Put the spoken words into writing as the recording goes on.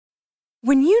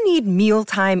When you need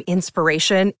mealtime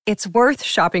inspiration, it's worth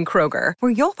shopping Kroger,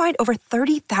 where you'll find over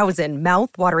 30,000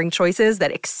 mouth-watering choices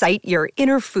that excite your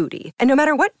inner foodie. And no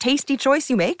matter what tasty choice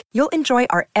you make, you'll enjoy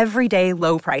our everyday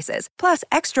low prices, plus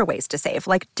extra ways to save,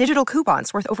 like digital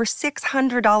coupons worth over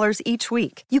 $600 each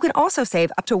week. You can also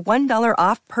save up to $1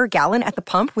 off per gallon at the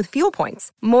pump with fuel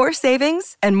points. More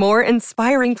savings and more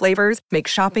inspiring flavors make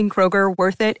shopping Kroger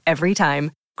worth it every time.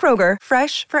 Kroger,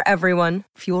 fresh for everyone.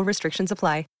 Fuel restrictions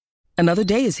apply. Another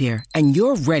day is here, and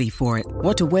you're ready for it.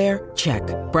 What to wear? Check.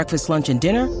 Breakfast, lunch, and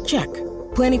dinner? Check.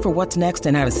 Planning for what's next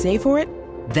and how to save for it?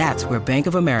 That's where Bank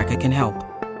of America can help.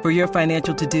 For your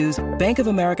financial to-dos, Bank of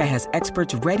America has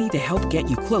experts ready to help get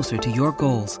you closer to your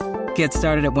goals. Get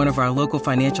started at one of our local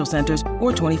financial centers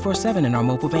or 24/7 in our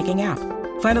mobile banking app.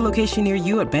 Find a location near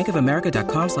you at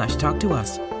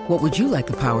bankofamerica.com/talktous. What would you like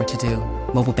the power to do?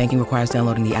 Mobile banking requires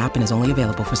downloading the app and is only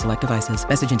available for select devices.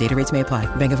 Message and data rates may apply.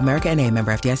 Bank of America N.A.,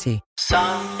 member FDIC.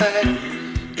 Some facts.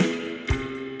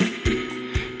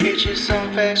 Get you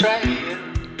some facts right here.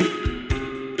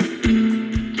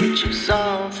 Get you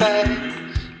some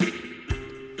facts.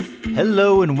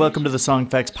 Hello and welcome to the Song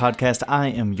Facts Podcast. I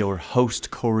am your host,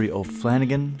 Corey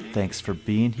O'Flanagan. Thanks for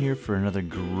being here for another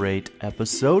great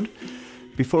episode.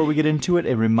 Before we get into it,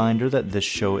 a reminder that this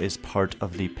show is part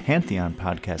of the Pantheon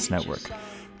Podcast Network.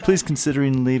 Please consider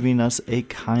leaving us a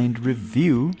kind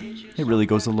review. It really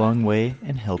goes a long way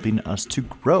in helping us to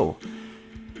grow.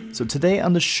 So today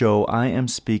on the show, I am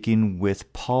speaking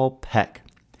with Paul Peck.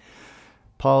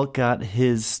 Paul got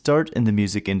his start in the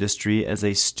music industry as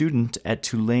a student at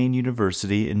Tulane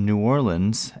University in New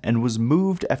Orleans and was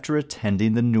moved after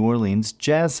attending the New Orleans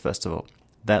Jazz Festival.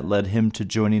 That led him to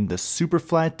joining the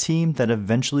Superfly team that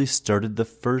eventually started the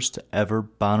first ever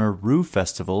Bonnaroo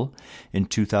Festival in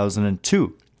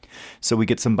 2002. So we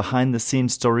get some behind the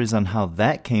scenes stories on how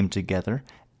that came together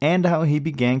and how he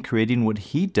began creating what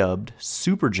he dubbed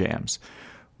Super Jams,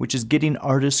 which is getting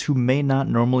artists who may not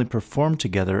normally perform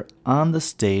together on the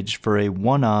stage for a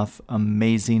one-off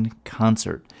amazing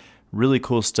concert. Really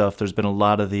cool stuff. There's been a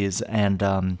lot of these,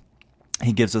 and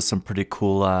he gives us some pretty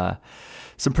cool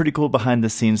behind the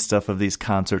scenes stuff of these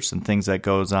concerts and things that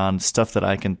goes on, stuff that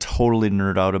I can totally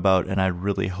nerd out about, and I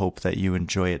really hope that you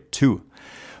enjoy it too.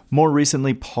 More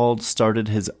recently, Paul started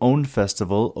his own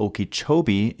festival,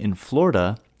 Okeechobee, in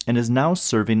Florida, and is now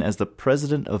serving as the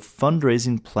president of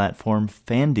fundraising platform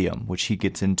Fandium, which he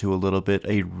gets into a little bit,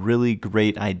 a really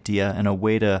great idea and a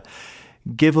way to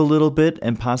give a little bit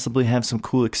and possibly have some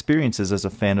cool experiences as a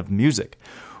fan of music.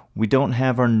 We don't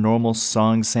have our normal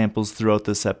song samples throughout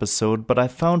this episode, but I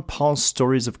found Paul's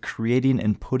stories of creating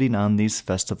and putting on these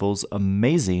festivals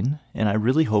amazing, and I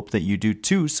really hope that you do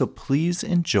too, so please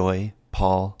enjoy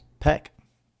Paul Peck.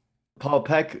 Paul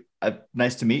Peck,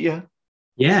 nice to meet you.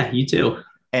 Yeah, you too.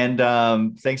 And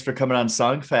thanks for coming on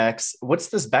Song Facts. What's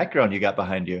this background you got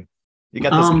behind you? You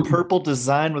got this purple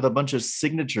design with a bunch of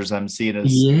signatures I'm seeing.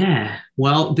 Yeah.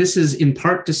 Well, this is in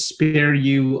part to spare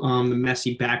you the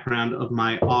messy background of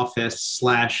my office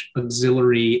 /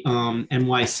 auxiliary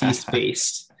NYC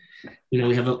space. You know,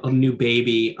 we have a new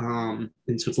baby, and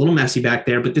so it's a little messy back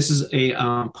there. But this is a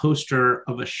poster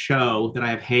of a show that I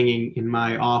have hanging in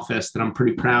my office that I'm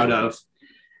pretty proud of.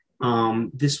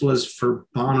 This was for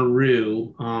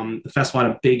Bonnaroo. The festival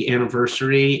had a big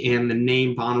anniversary, and the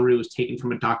name Bonnaroo was taken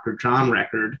from a Dr. John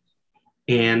record.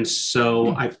 And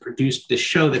so I've produced this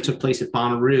show that took place at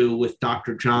Bonnaroo with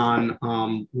Dr. John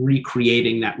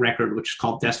recreating that record, which is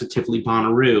called Destitutively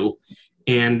Bonnaroo.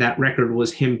 And that record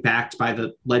was him backed by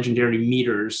the legendary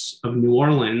Meters of New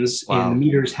Orleans. Wow. And the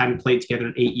Meters hadn't played together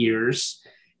in 8 years.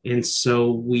 And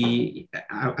so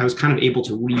I was kind of able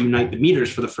to reunite the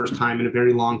Meters for the first time in a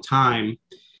very long time.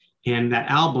 And that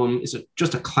album is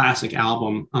just a classic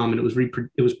album. And it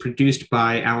was produced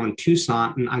by Alan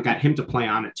Toussaint, and I got him to play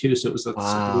on it too. So it was a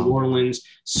New Orleans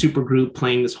super group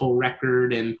playing this whole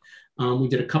record. And we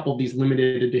did a couple of these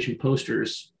limited edition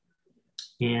posters.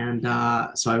 And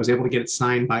so I was able to get it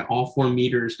signed by all 4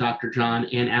 Meters, Dr. John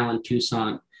and Alan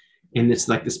Toussaint. And it's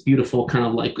like this beautiful kind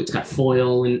of like, it's got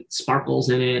foil and sparkles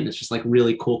in it. And it's just like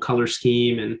really cool color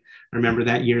scheme. And I remember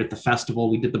that year at the festival,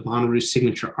 we did the Bonnaroo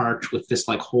signature arch with this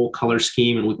like whole color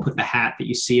scheme. And we put the hat that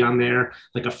you see on there,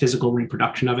 like a physical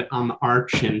reproduction of it on the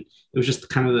arch. And it was just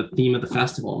kind of the theme of the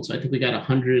festival. And so I think we got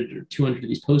 100 or 200 of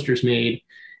these posters made.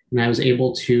 And I was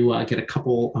able to get a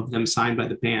couple of them signed by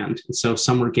the band. And so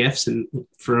some were gifts and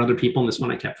for other people, and this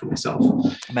one I kept for myself.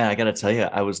 Man, I got to tell you,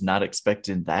 I was not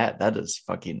expecting that. That is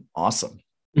fucking awesome.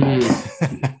 Good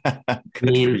for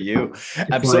you.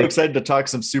 I'm so excited to talk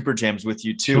some Super Jams with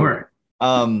you too. Sure.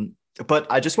 But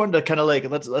I just wanted to kind of like,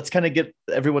 let's kind of get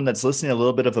everyone that's listening a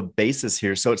little bit of a basis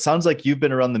here. So it sounds like you've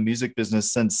been around the music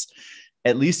business since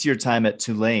at least your time at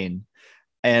Tulane.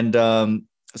 And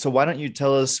so why don't you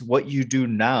tell us what you do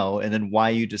now and then why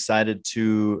you decided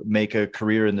to make a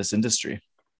career in this industry?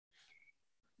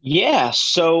 Yeah,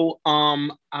 so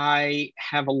I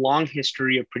have a long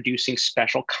history of producing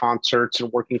special concerts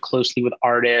and working closely with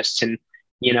artists and,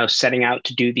 setting out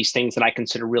to do these things that I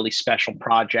consider really special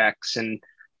projects. And,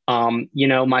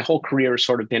 my whole career has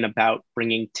sort of been about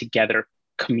bringing together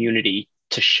community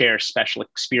to share special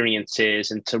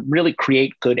experiences and to really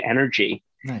create good energy.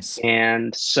 Nice.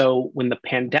 And so when the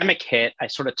pandemic hit, I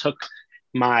sort of took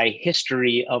my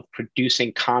history of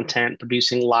producing content,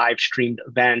 producing live streamed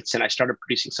events, and I started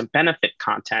producing some benefit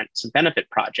content, some benefit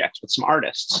projects with some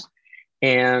artists.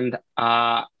 And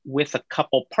with a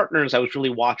couple partners, I was really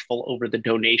watchful over the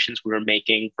donations we were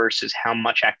making versus how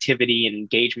much activity and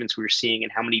engagements we were seeing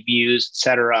and how many views, et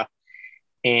cetera.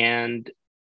 And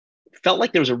felt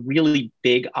like there was a really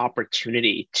big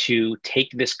opportunity to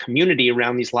take this community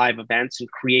around these live events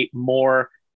and create more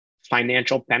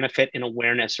financial benefit and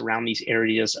awareness around these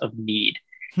areas of need.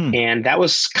 And that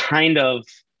was kind of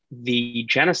the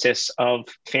genesis of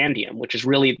Fandium, which is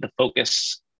really the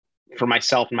focus for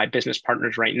myself and my business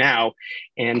partners right now.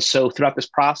 And so throughout this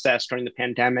process during the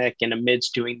pandemic and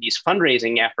amidst doing these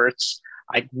fundraising efforts,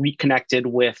 I reconnected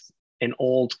with an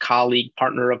old colleague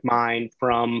partner of mine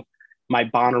from my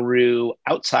Bonnaroo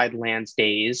Outside Lands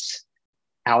days,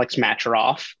 Alex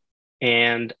Macheroff,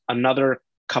 and another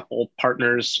couple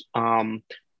partners.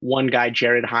 One guy,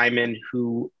 Jared Hyman,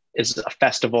 who is a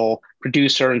festival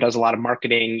producer and does a lot of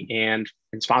marketing and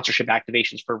sponsorship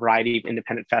activations for a variety of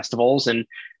independent festivals. And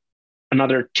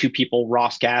another two people,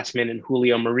 Ross Gassman and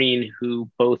Julio Marine, who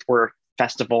both were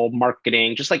festival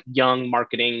marketing, just like young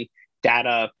marketing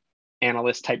data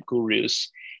analyst type gurus.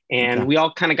 And we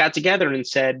all kind of got together and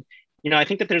said, I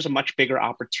think that there's a much bigger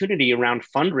opportunity around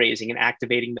fundraising and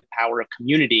activating the power of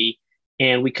community.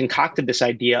 And we concocted this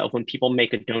idea of when people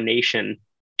make a donation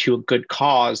to a good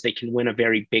cause, they can win a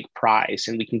very big prize,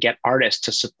 and we can get artists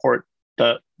to support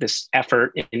this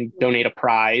effort and donate a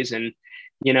prize. And,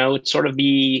 it's sort of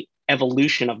the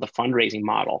evolution of the fundraising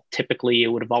model. Typically, it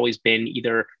would have always been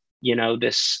either,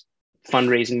 this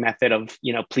fundraising method of,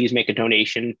 please make a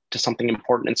donation to something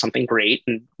important and something great.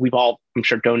 And we've all, I'm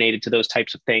sure, donated to those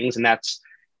types of things. And that's,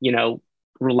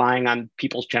 relying on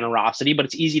people's generosity, but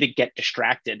it's easy to get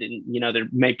distracted. And, there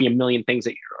might be a million things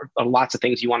lots of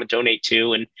things you want to donate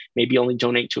to, and maybe only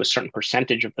donate to a certain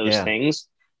percentage of those things.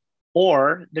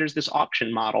 Or there's this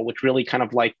auction model, which really kind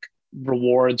of like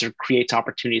rewards or creates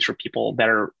opportunities for people that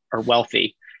are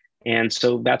wealthy. And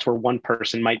so that's where one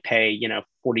person might pay,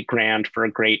 40 grand for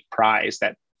a great prize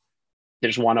that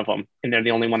there's one of them and they're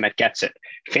the only one that gets it.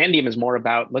 Fandium is more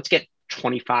about, let's get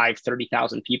 25,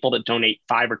 30,000 people to donate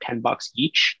 $5 or $10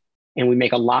 each. And we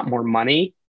make a lot more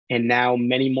money. And now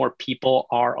many more people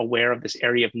are aware of this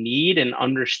area of need and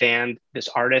understand this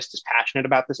artist is passionate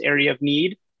about this area of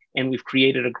need. And we've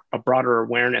created a broader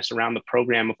awareness around the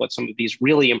program of what some of these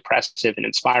really impressive and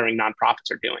inspiring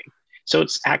nonprofits are doing. So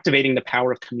it's activating the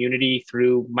power of community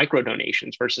through micro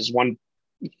donations versus one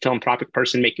philanthropic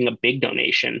person making a big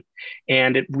donation.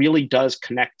 And it really does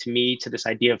connect to me to this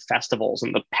idea of festivals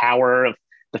and the power of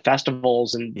the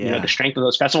festivals and the strength of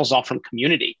those festivals, all from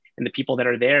community and the people that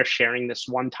are there sharing this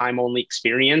one-time only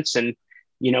experience and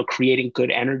creating good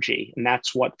energy. And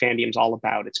that's what Fandium's all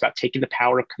about. It's about taking the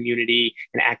power of community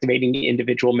and activating the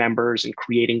individual members and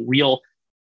creating real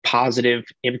positive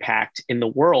impact in the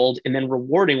world, and then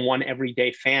rewarding one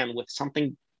everyday fan with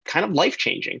something kind of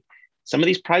life-changing. Some of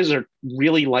these prizes are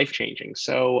really life-changing.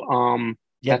 So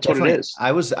that's definitely what it is.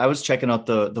 I was checking out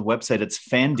the website. It's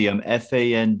Fandium,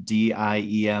 FANDIEM.com.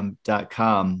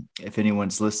 If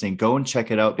anyone's listening, go and check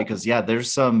it out, because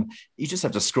there's you just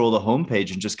have to scroll the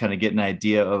homepage and just kind of get an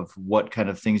idea of what kind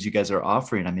of things you guys are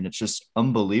offering. I mean, it's just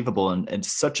unbelievable and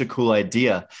such a cool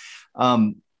idea.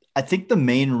 I think the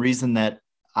main reason that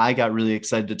I got really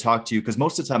excited to talk to you, because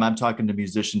most of the time I'm talking to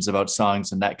musicians about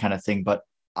songs and that kind of thing, but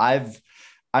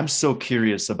I'm so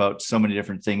curious about so many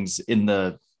different things in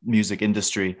the music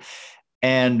industry.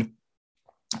 And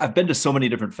I've been to so many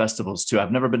different festivals too.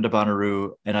 I've never been to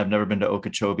Bonnaroo and I've never been to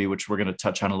Okeechobee, which we're going to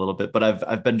touch on a little bit, but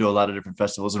I've been to a lot of different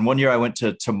festivals. And one year I went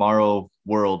to Tomorrow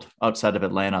World outside of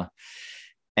Atlanta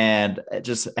and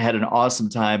just had an awesome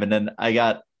time. And then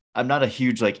I'm not a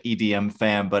huge like EDM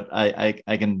fan, but I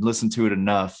can listen to it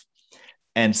enough.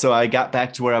 And so I got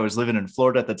back to where I was living in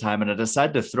Florida at the time, and I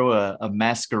decided to throw a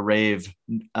masquerade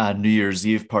New Year's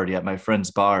Eve party at my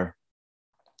friend's bar.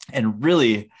 And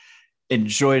really,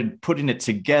 enjoyed putting it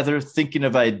together, thinking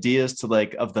of ideas to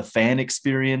like of the fan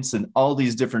experience and all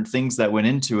these different things that went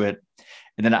into it.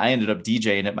 And then I ended up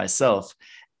DJing it myself.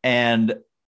 And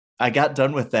I got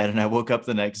done with that and I woke up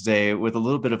the next day with a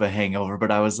little bit of a hangover,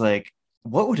 but I was like,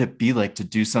 what would it be like to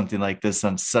do something like this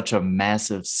on such a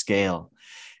massive scale?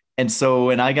 And so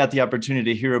when I got the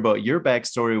opportunity to hear about your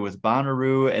backstory with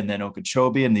Bonnaroo and then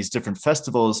Okeechobee and these different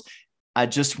festivals, I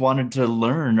just wanted to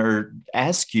learn or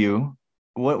ask you,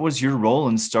 what was your role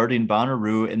in starting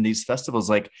Bonnaroo in these festivals?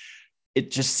 Like,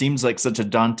 it just seems like such a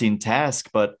daunting task,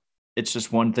 but it's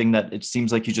just one thing that it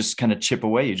seems like you just kind of chip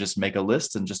away. You just make a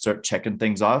list and just start checking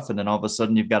things off. And then all of a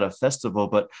sudden you've got a festival.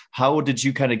 But how did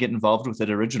you kind of get involved with it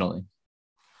originally?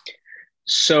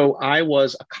 So I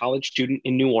was a college student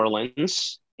in New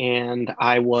Orleans, and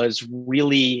I was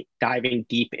really diving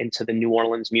deep into the New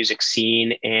Orleans music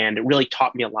scene. And it really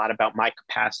taught me a lot about my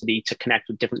capacity to connect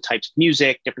with different types of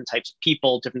music, different types of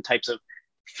people, different types of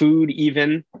food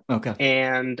even. Okay.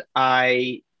 And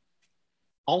I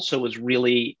also was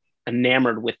really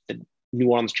enamored with the New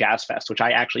Orleans Jazz Fest, which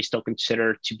I actually still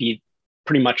consider to be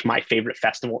pretty much my favorite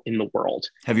festival in the world.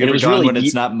 Have you ever gone really when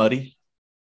it's not muddy?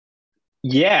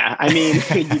 Yeah, I mean,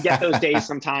 you get those days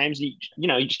sometimes. You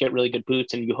just get really good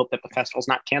boots, and you hope that the festival's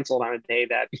not canceled on a day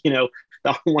that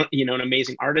an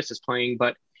amazing artist is playing.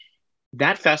 But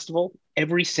that festival,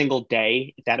 every single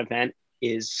day, that event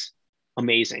is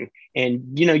amazing. And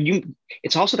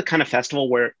it's also the kind of festival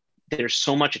where there's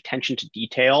so much attention to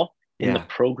detail in the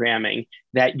programming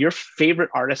that your favorite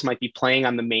artist might be playing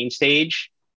on the main stage,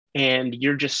 and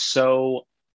you're just so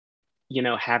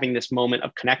having this moment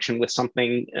of connection with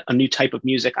something, a new type of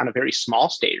music on a very small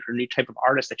stage, or a new type of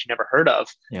artist that you never heard of.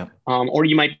 Yeah. Or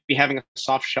you might be having a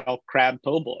soft shell crab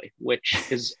po' boy, which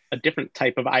is a different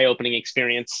type of eye-opening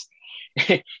experience.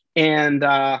 And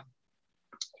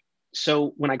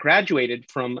so when I graduated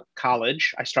from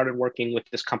college, I started working with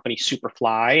this company,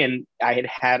 Superfly, and I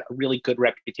had a really good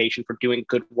reputation for doing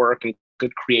good work and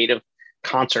good creative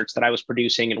concerts that I was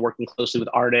producing, and working closely with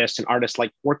artists, and artists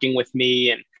like working with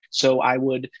me. And so I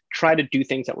would try to do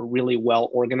things that were really well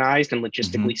organized and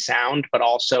logistically sound, but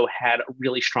also had a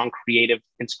really strong creative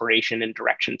inspiration and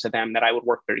direction to them that I would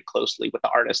work very closely with the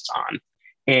artists on.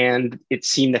 And it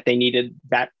seemed that they needed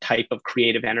that type of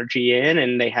creative energy in,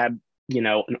 and they had,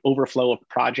 an overflow of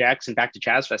projects. And back to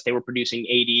Jazz Fest, they were producing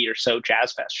 80 or so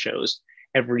Jazz Fest shows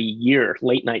every year,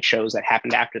 late night shows that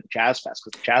happened after the Jazz Fest,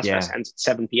 because the Jazz Fest ends at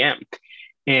 7 p.m.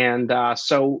 And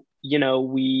so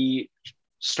we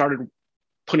started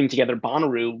putting together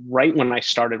Bonnaroo right when I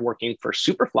started working for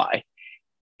Superfly.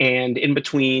 And in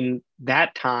between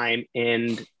that time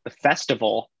and the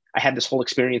festival, I had this whole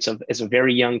experience of, as a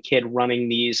very young kid, running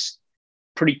these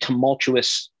pretty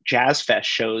tumultuous Jazz Fest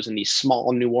shows in these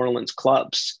small New Orleans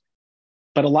clubs.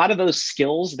 But a lot of those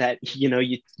skills that,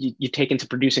 you take into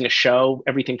producing a show,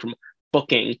 everything from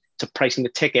booking to pricing the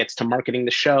tickets to marketing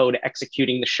the show to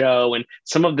executing the show, and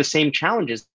some of the same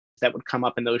challenges that would come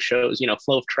up in those shows,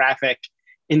 flow of traffic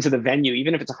into the venue.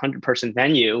 Even if it's a 100-person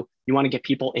venue, you want to get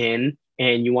people in,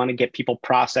 and you want to get people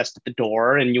processed at the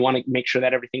door, and you want to make sure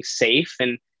that everything's safe.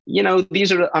 And,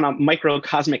 these are on a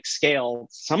microcosmic scale,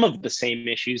 some of the same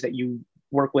issues that you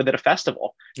work with at a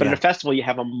festival. But at a festival, you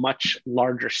have a much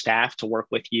larger staff to work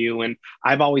with you. And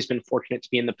I've always been fortunate to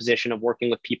be in the position of working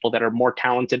with people that are more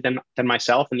talented than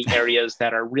myself in the areas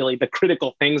that are really the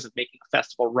critical things of making a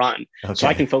festival run. Okay. So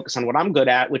I can focus on what I'm good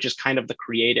at, which is kind of the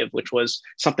creative, which was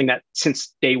something that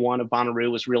since day one of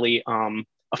Bonnaroo was really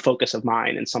a focus of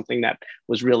mine, and something that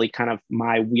was really kind of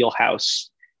my wheelhouse.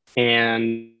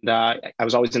 And I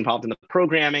was always involved in the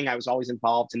programming. I was always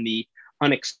involved in the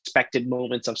unexpected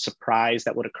moments of surprise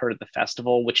that would occur at the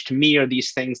festival, which to me are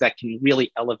these things that can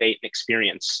really elevate an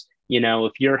experience.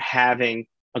 If you're having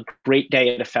a great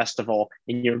day at a festival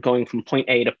and you're going from point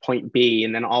A to point B,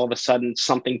 and then all of a sudden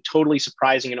something totally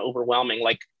surprising and overwhelming,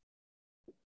 like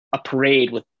a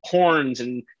parade with horns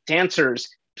and dancers,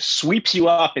 sweeps you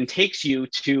up and takes you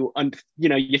to,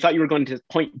 you thought you were going to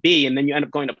point B, and then you end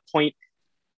up going to point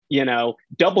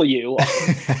W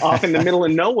off in the middle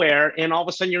of nowhere. And all of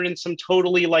a sudden you're in some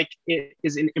totally, like, it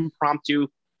is an impromptu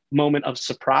moment of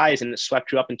surprise, and it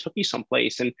swept you up and took you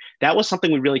someplace. And that was something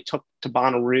we really took to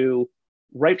Bonnaroo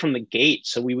right from the gate.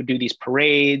 So we would do these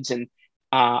parades, and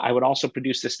I would also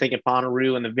produce this thing at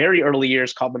Bonnaroo in the very early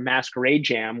years called the Masquerade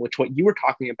Jam, which what you were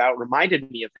talking about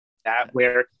reminded me of that,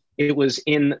 where it was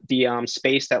in the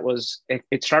space that was,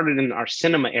 it started in our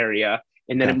cinema area,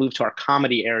 and then it moved to our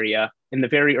comedy area in the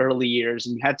very early years.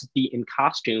 And you had to be in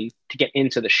costume to get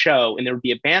into the show. And there would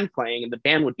be a band playing, and the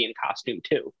band would be in costume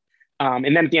too.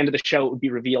 And then at the end of the show, it would be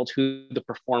revealed who the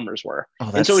performers were.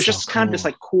 Oh, and so it was so just kind of this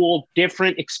like cool,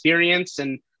 different experience.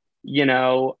 And,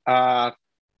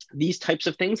 these types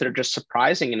of things that are just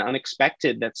surprising and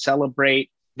unexpected that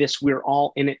celebrate this we're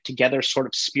all in it together sort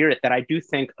of spirit that I do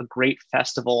think a great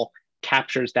festival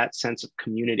captures that sense of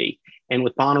community. And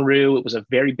with Bonnaroo, it was a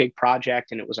very big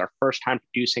project, and it was our first time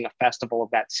producing a festival of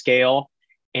that scale.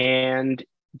 And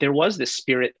there was this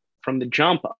spirit from the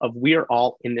jump of we're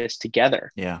all in this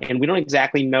together. Yeah. And we don't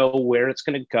exactly know where it's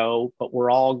going to go, but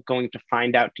we're all going to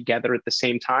find out together at the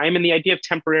same time. And the idea of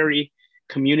temporary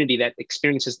community that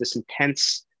experiences this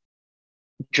intense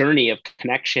journey of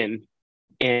connection,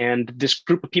 and this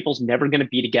group of people's never going to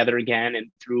be together again, and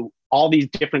through all these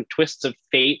different twists of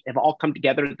fate have all come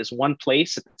together at this one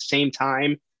place at the same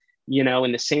time,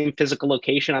 in the same physical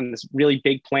location on this really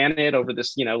big planet over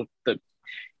this, the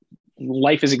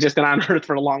life has existed on Earth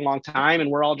for a long, long time,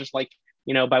 and we're all just like,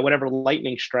 by whatever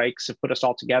lightning strikes have put us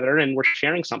all together, and we're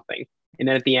sharing something. And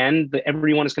then at the end,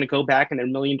 everyone is going to go back in their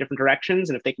million different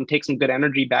directions, and if they can take some good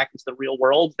energy back into the real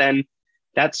world, then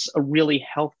that's a really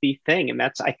healthy thing. And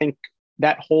I think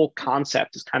that whole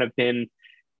concept has kind of been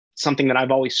something that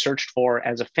I've always searched for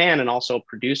as a fan and also a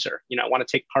producer. I want to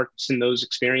take parts in those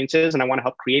experiences, and I want to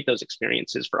help create those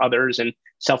experiences for others, and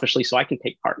selfishly so I can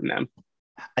take part in them.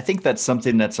 I think that's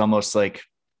something that's almost like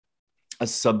a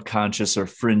subconscious or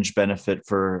fringe benefit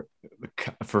for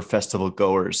festival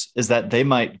goers, is that they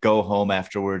might go home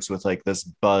afterwards with like this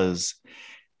buzz,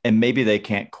 and maybe they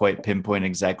can't quite pinpoint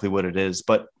exactly what it is,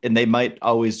 and they might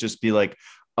always just be like,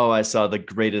 oh, I saw the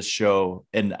greatest show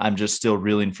and I'm just still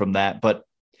reeling from that. But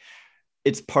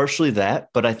it's partially that,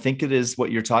 but I think it is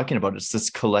what you're talking about. It's this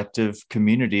collective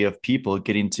community of people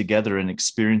getting together and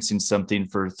experiencing something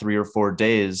for 3 or 4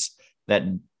 days that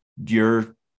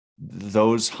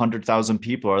those 100,000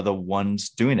 people are the ones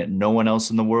doing it. No one else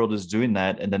in the world is doing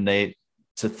that. And then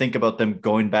to think about them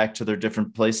going back to their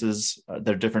different places,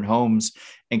 their different homes,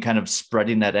 and kind of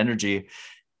spreading that energy.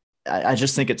 I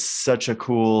just think it's such a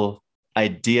cool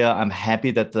idea. I'm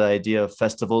happy that the idea of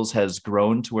festivals has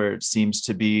grown to where it seems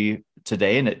to be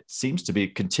today, and it seems to be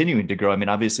continuing to grow. I mean,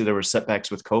 obviously there were setbacks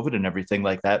with COVID and everything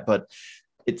like that, but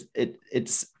it's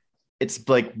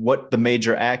like what the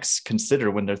major acts consider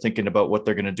when they're thinking about what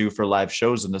they're going to do for live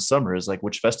shows in the summer is like,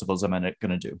 which festivals am I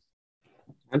going to do?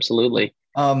 Absolutely.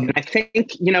 And I think,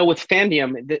 with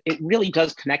Fandium, it really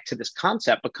does connect to this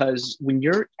concept, because when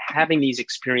you're having these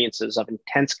experiences of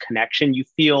intense connection, you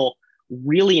feel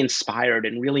really inspired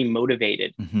and really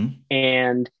motivated. Mm-hmm.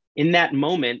 And in that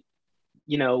moment,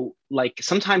 like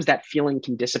sometimes that feeling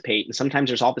can dissipate, and sometimes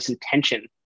there's all this intention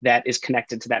that is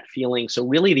connected to that feeling. So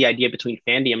really the idea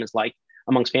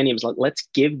amongst Fandium is like, let's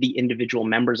give the individual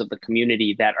members of the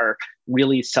community that are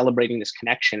really celebrating this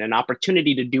connection an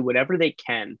opportunity to do whatever they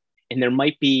can. And there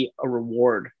might be a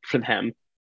reward for them,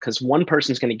 because one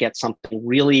person's going to get something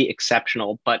really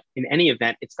exceptional. But in any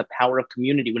event, it's the power of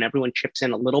community. When everyone chips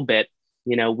in a little bit,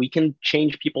 we can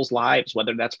change people's lives,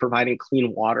 whether that's providing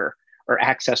clean water or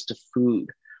access to food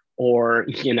or,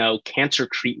 cancer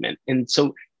treatment. And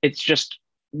so it's just,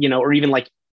 or even like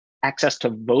access to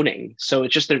voting. So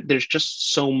it's just, there's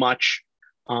just so much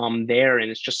there,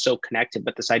 and it's just so connected.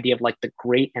 But this idea of like the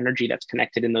great energy that's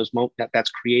connected in those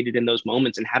that's created in those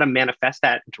moments, and how to manifest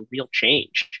that into real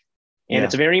change. And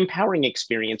It's a very empowering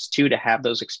experience too, to have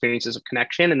those experiences of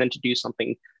connection, and then to do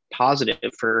something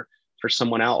positive for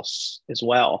someone else as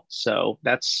well. So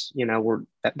that's,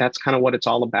 that's kind of what it's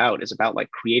all about, is about like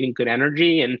creating good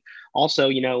energy. And also,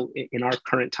 in our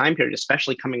current time period,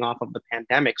 especially coming off of the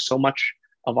pandemic, so much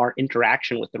of our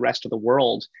interaction with the rest of the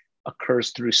world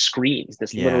occurs through screens,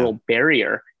 this literal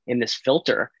barrier and this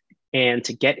filter. And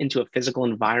to get into a physical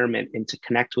environment and to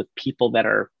connect with people that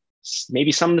are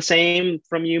maybe some the same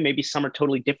from you, maybe some are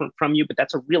totally different from you, but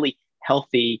that's a really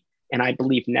healthy and I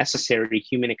believe necessary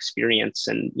human experience.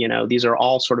 And, these are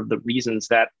all sort of the reasons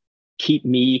that keep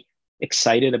me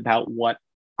excited about what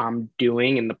I'm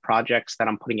doing and the projects that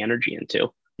I'm putting energy into.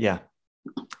 Yeah.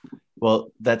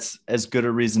 Well, that's as good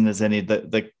a reason as any.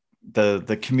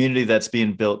 The community that's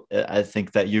being built, I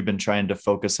think that you've been trying to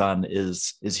focus on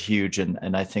is huge.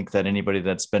 And I think that anybody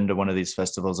that's been to one of these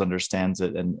festivals understands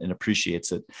it and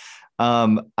appreciates it.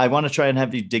 I want to try and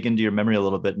have you dig into your memory a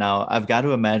little bit. Now, I've got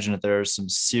to imagine that there are some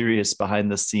serious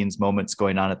behind the scenes moments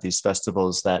going on at these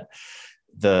festivals that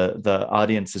the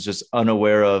audience is just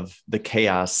unaware of the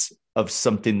chaos of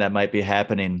something that might be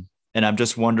happening. And I'm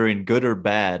just wondering, good or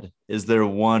bad, is there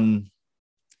one,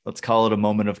 let's call it a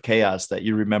moment of chaos that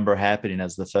you remember happening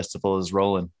as the festival is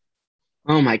rolling?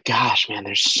 Oh my gosh, man,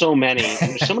 there's so many.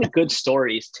 There's so many good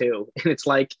stories too. And it's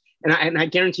like, And I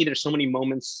guarantee there's so many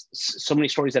moments, so many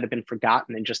stories that have been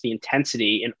forgotten, and just the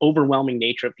intensity and overwhelming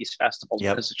nature of these festivals.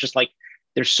 Yep. Because it's just like,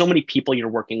 there's so many people you're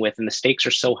working with, and the stakes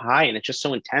are so high, and it's just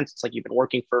so intense. It's like you've been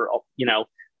working for,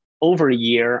 over a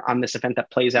year on this event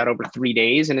that plays out over 3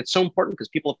 days. And it's so important because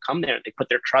people have come there, they put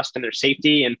their trust in their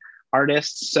safety and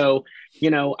artists. So,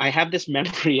 I have this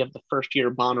memory of the first year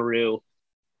of Bonnaroo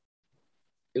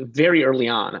very early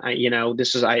on. I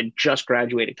had just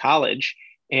graduated college,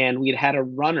 and we had a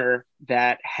runner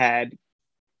that had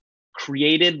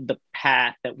created the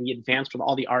path that we advanced with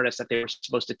all the artists that they were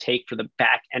supposed to take for the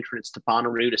back entrance to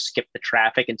Bonnaroo to skip the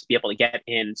traffic and to be able to get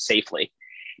in safely.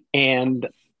 And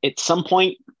at some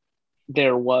point,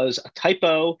 there was a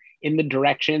typo in the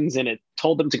directions, and it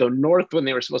told them to go north when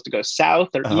they were supposed to go south,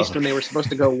 or east when they were supposed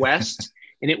to go west.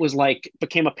 And it was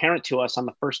became apparent to us on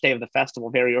the first day of the festival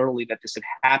very early that this had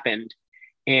happened.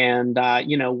 And,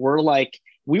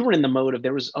 we were in the mode of,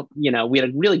 we had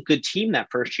a really good team that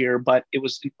first year, but it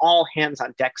was an all hands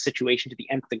on deck situation to the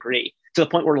nth degree, to the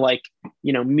point where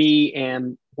me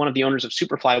and one of the owners of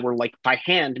Superfly were by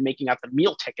hand making out the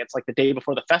meal tickets the day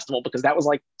before the festival, because that was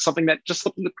something that just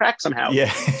slipped in the crack somehow.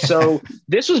 Yeah. So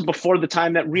this was before the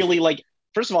time that really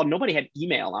first of all, nobody had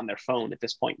email on their phone at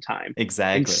this point in time.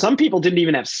 Exactly. And some people didn't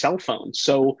even have cell phones.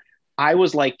 So I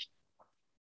was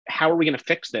how are we going to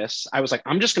fix this? I was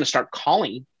I'm just going to start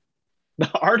calling the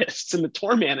artists and the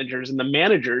tour managers and the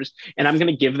managers, and I'm going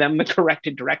to give them the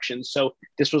corrected directions. So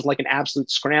this was an absolute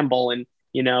scramble. And,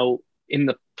 in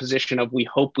the position of, we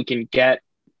hope we can get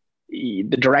the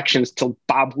directions to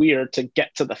Bob Weir to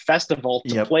get to the festival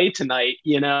to play tonight,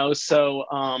 so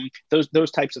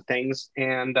those types of things.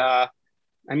 And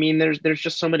there's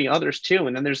just so many others too.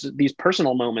 And then there's these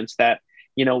personal moments that,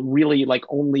 really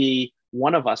only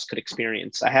one of us could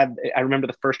experience. I remember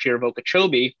the first year of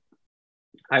Okeechobee,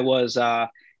 I was,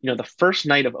 the first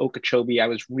night of Okeechobee, I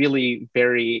was really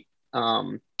very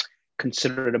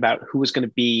considerate about who was going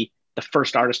to be the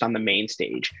first artist on the main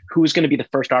stage, who was going to be the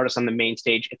first artist on the main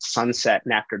stage at sunset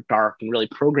and after dark, and really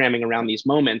programming around these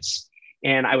moments.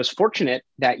 And I was fortunate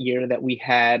that year that we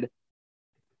had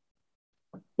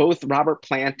both Robert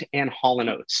Plant and Hall &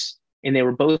 Oates, and they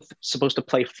were both supposed to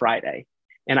play Friday.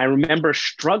 And I remember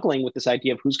struggling with this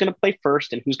idea of who's going to play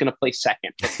first and who's going to play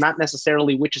second. It's not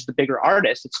necessarily which is the bigger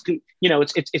artist.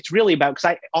 It's really about, because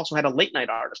I also had a late night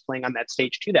artist playing on that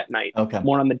stage too that night,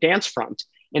 more on the dance front.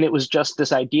 And it was just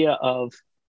this idea of,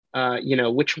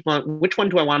 which one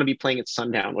do I want to be playing at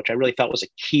sundown, which I really felt was a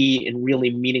key and really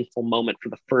meaningful moment for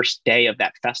the first day of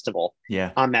that festival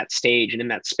on that stage and in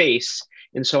that space.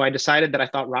 And so I decided that I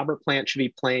thought Robert Plant should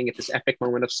be playing at this epic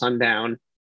moment of sundown,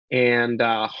 and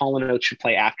Hall & Oates should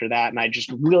play after that. And I just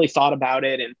really thought about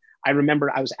it. And I remember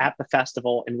I was at the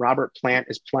festival, and Robert Plant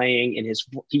is playing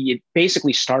he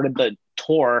basically started the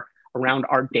tour around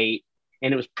our date.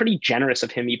 And it was pretty generous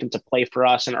of him even to play for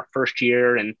us in our first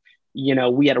year. And,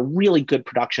 we had a really good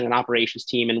production and operations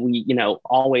team. And we,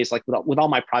 always with all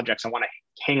my projects, I want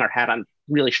to hang our hat on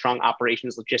really strong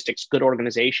operations, logistics, good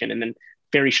organization, and then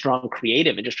very strong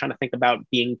creative, and just trying to think about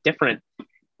being different.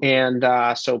 And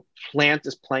so Plant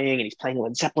is playing, and he's playing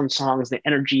Led Zeppelin songs. The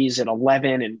energy's at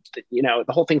 11, and the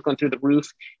whole thing's going through the roof.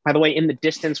 By the way, in the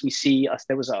distance, we see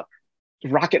there was a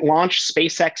rocket launch.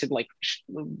 SpaceX had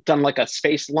done a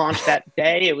space launch that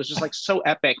day. It was just so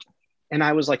epic. And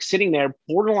I was sitting there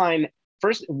borderline,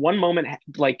 first one moment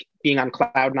being on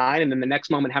cloud nine, and then the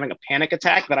next moment having a panic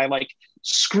attack that I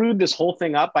screwed this whole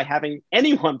thing up by having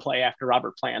anyone play after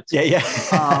Robert Plant. Yeah.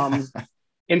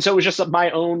 And so it was just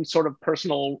my own sort of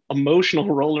personal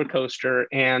emotional roller coaster.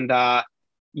 And,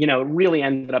 it really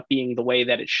ended up being the way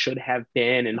that it should have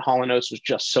been. And Hall & Oates was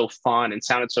just so fun and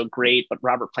sounded so great. But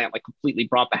Robert Plant completely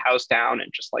brought the house down,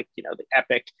 and just the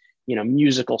epic,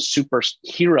 musical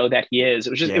superhero that he is. It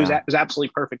was just, it was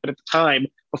absolutely perfect. But at the time,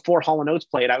 before Hall & Oates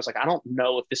played, I was I don't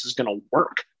know if this is going to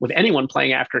work with anyone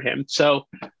playing after him. So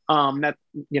that,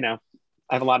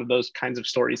 I have a lot of those kinds of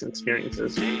stories and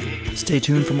experiences. Stay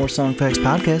tuned for more Song Facts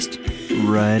Podcast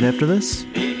right after this.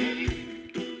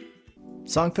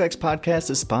 Song Facts Podcast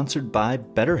is sponsored by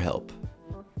BetterHelp.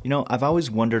 I've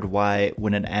always wondered why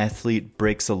when an athlete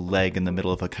breaks a leg in the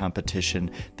middle of a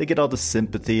competition, they get all the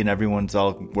sympathy and everyone's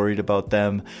all worried about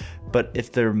them. But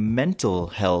if their mental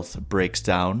health breaks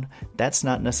down, that's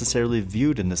not necessarily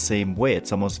viewed in the same way.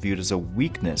 It's almost viewed as a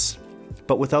weakness.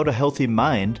 But without a healthy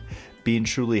mind, being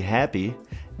truly happy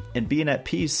and being at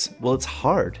peace, well, it's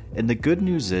hard. And the good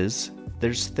news is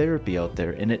there's therapy out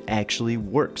there, and it actually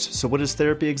works. So what is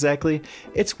therapy exactly?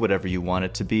 It's whatever you want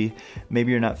it to be. Maybe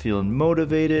you're not feeling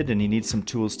motivated and you need some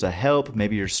tools to help.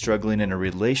 Maybe you're struggling in a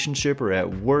relationship or at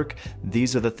work.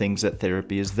 These are the things that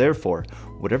therapy is there for.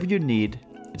 Whatever you need,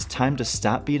 It's time to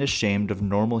stop being ashamed of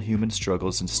normal human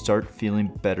struggles and start feeling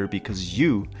better because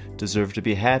you deserve to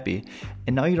be happy.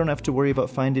 And now you don't have to worry about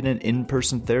finding an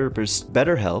in-person therapist.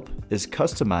 BetterHelp is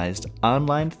customized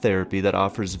online therapy that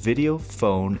offers video,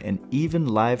 phone, and even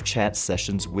live chat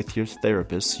sessions with your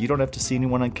therapist. You don't have to see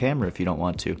anyone on camera if you don't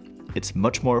want to. It's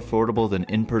much more affordable than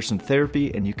in-person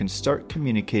therapy, and you can start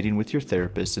communicating with your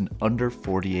therapist in under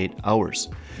 48 hours.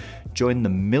 Join the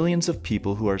millions of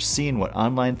people who are seeing what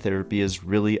online therapy is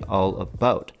really all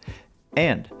about.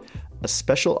 And a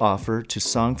special offer to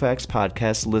Songfacts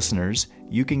podcast listeners,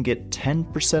 you can get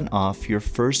 10% off your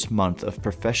first month of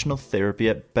professional therapy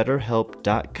at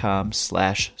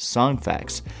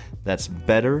betterhelp.com/songfacts. That's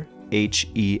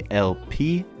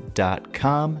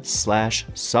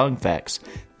betterhelp.com/songfacts.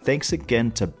 Thanks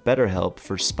again to BetterHelp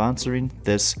for sponsoring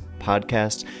this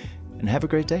podcast, and have a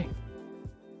great day.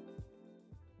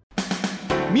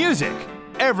 Music.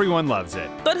 Everyone loves it.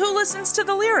 But who listens to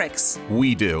the lyrics?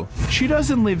 We do. She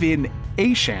doesn't live in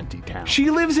a shantytown.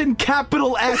 She lives in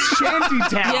capital S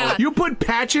Shantytown. Yeah. You put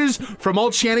Patches from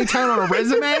old Shantytown on a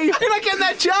resume, you're not getting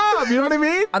that job. You know what I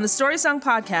mean? On the Story Song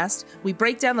Podcast, we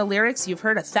break down the lyrics you've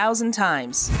heard 1,000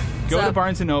 times. Go to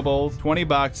Barnes & Noble,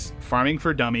 $20, Farming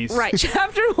for Dummies. Right.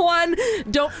 Chapter 1,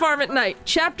 don't farm at night.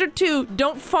 Chapter 2,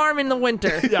 don't farm in the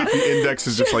winter. Yeah. The index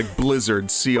is just like Blizzard.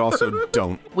 See also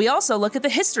don't. We also look at the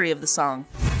history of the song.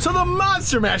 So the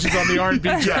Monster Mash is on the R&B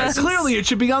chart. Clearly, it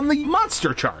should be on the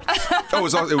monster charts. Oh,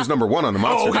 it was number 1 on the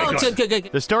monster. okay. Charts. Good.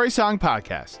 The Story Song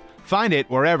Podcast. Find it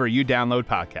wherever you download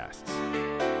podcasts.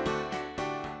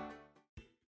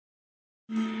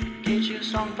 Get your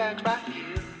song facts right here.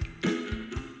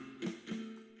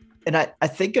 And I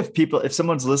think if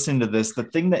someone's listening to this, the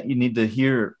thing that you need to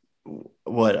hear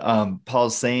what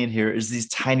Paul's saying here is these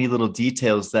tiny little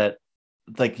details that,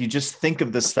 like, you just think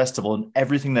of this festival and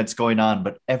everything that's going on,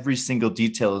 but every single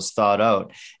detail is thought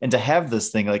out. And to have this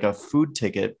thing like a food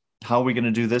ticket, how are we going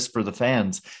to do this for the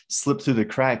fans, slip through the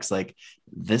cracks? Like,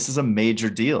 this is a major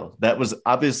deal that was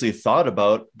obviously thought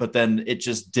about, but then it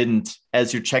just didn't.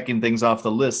 As you're checking things off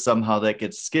the list, somehow that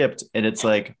gets skipped. And it's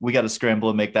like, we got to scramble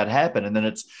and make that happen. And then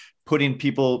it's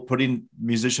putting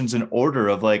musicians in order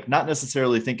of, like, not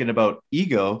necessarily thinking about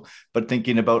ego, but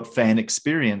thinking about fan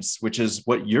experience, which is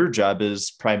what your job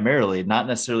is primarily, not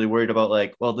necessarily worried about,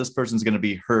 like, well, this person's going to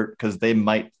be hurt because they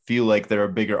might feel like they're a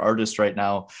bigger artist right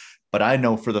now. But I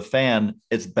know for the fan,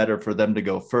 it's better for them to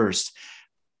go first.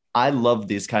 I love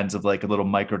these kinds of, like, little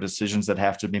micro decisions that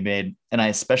have to be made. And I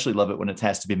especially love it when it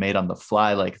has to be made on the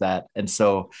fly like that. And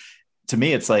so to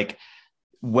me, it's like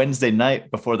Wednesday night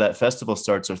before that festival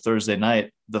starts, or Thursday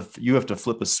night, you have to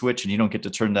flip a switch and you don't get to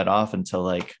turn that off until,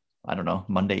 like, I don't know,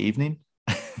 Monday evening.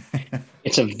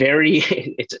 It's a very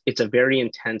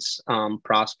intense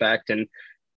prospect, and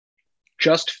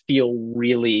just feel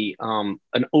really an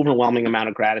overwhelming amount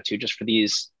of gratitude just for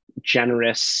these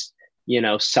generous,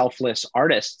 selfless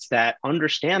artists that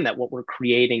understand that what we're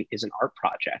creating is an art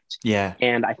project. Yeah.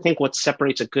 And I think what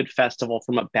separates a good festival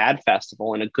from a bad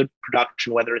festival, and a good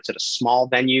production, whether it's at a small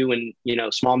venue and,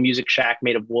 small music shack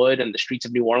made of wood and the streets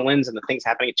of New Orleans and the things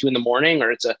happening at 2 a.m,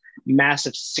 or it's a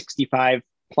massive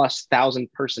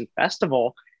 65,000+ person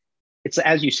festival, it's,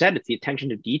 as you said, it's the attention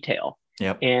to detail.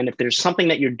 Yep. And if there's something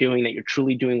that you're doing that you're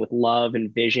truly doing with love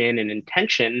and vision and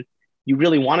intention, you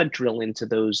really want to drill into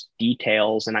those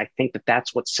details. And I think that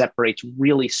that's what separates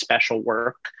really special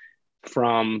work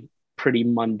from pretty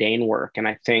mundane work. And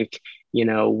I think,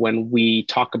 when we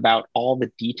talk about all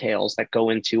the details that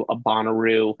go into a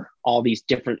Bonnaroo, all these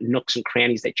different nooks and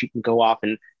crannies that you can go off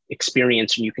and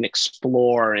experience and you can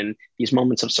explore, and these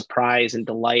moments of surprise and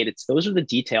delight, those are the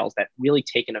details that really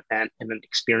take an event and an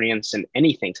experience and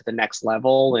anything to the next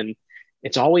level. And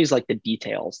it's always like the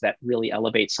details that really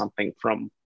elevate something from,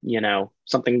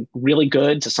 something really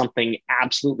good to something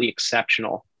absolutely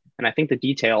exceptional. And I think the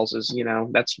details is,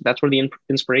 that's where the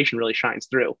inspiration really shines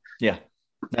through. Yeah.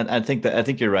 And I think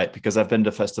you're right, because I've been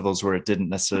to festivals where it didn't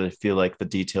necessarily feel like the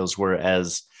details were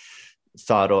as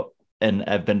thought of. And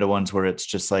I've been to ones where it's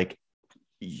just like,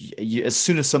 as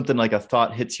soon as something like a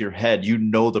thought hits your head,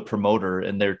 the promoter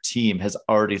and their team has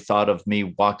already thought of me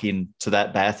walking to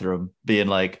that bathroom being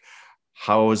like,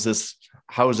 how is this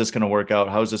going to work out?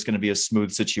 How is this going to be a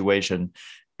smooth situation?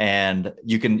 And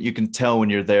you can tell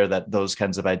when you're there that those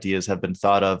kinds of ideas have been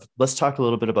thought of. Let's talk a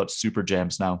little bit about Super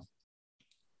Jams now.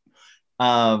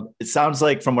 It sounds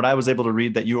like, from what I was able to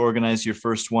read, that you organized your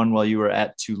first one while you were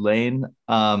at Tulane.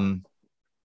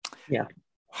 Yeah.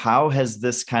 How has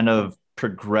this kind of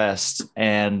progressed,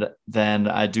 and then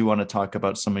I do want to talk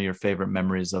about some of your favorite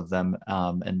memories of them,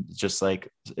 and just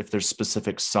like if there's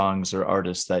specific songs or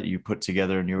artists that you put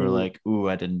together and you were like, ooh,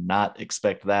 I did not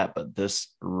expect that, but this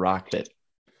rocked it.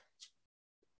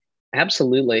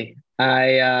 Absolutely.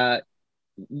 I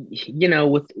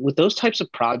with those types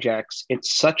of projects,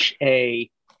 it's such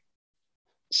a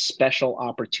special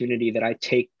opportunity that I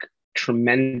take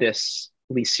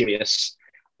tremendously serious,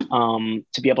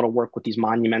 to be able to work with these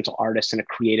monumental artists in a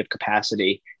creative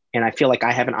capacity. And I feel like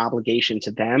I have an obligation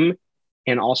to them,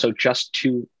 and also just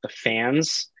to the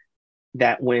fans,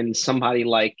 that when somebody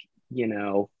like,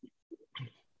 Win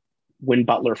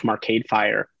Butler from Arcade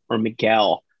Fire, or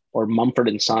Miguel, or Mumford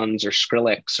and Sons, or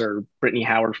Skrillex, or Brittany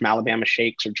Howard from Alabama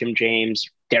Shakes, or Jim James,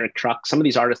 Derek Truck, some of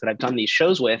these artists that I've done these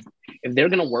shows with, if they're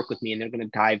going to work with me and they're going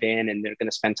to dive in and they're going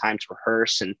to spend time to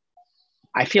rehearse, and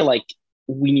I feel like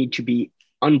we need to be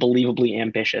unbelievably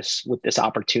ambitious with this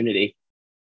opportunity.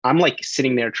 I'm like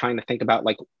sitting there trying to think about,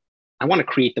 like, I want to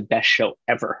create the best show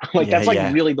ever.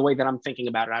 Really the way that I'm thinking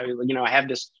about it. I have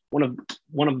this one of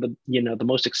the, the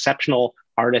most exceptional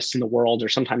artists in the world, or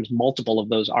sometimes multiple of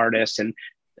those artists. And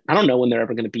I don't know when they're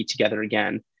ever going to be together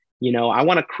again. I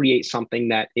want to create something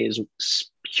that is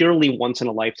purely once in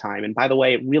a lifetime. And by the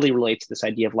way, it really relates to this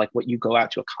idea of like what you go out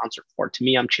to a concert for. To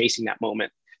me, I'm chasing that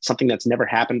moment, something that's never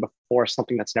happened before,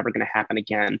 something that's never going to happen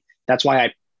again. That's why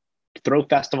I throw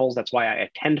festivals. That's why I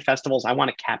attend festivals. I want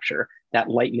to capture that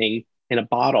lightning in a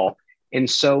bottle. And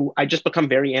so I just become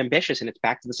very ambitious, and it's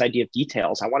back to this idea of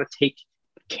details. I want to take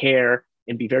care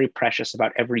and be very precious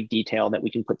about every detail that we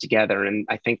can put together. And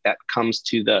I think that comes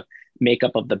to the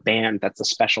makeup of the band. That's the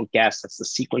special guest. That's the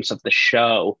sequence of the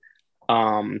show.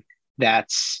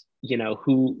 That's,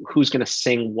 who's going to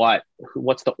sing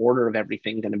what's the order of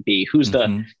everything going to be? Who's the,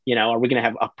 are we going to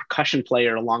have a percussion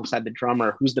player alongside the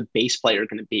drummer? Who's the bass player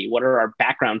going to be? What are our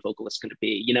background vocalists going to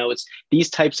be? It's these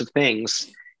types of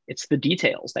things. It's the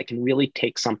details that can really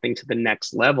take something to the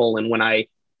next level. And when I,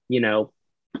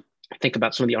 think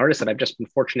about some of the artists that I've just been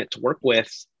fortunate to work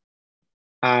with,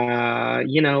 I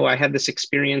had this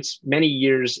experience many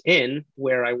years in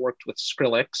where I worked with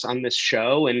Skrillex on this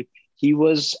show, and he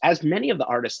was, as many of the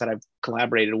artists that I've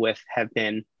collaborated with have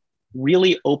been,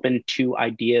 really open to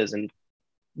ideas and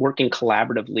working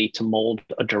collaboratively to mold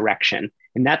a direction.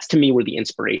 And that's, to me, where the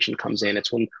inspiration comes in.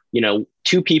 It's when,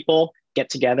 two people get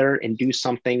together and do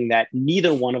something that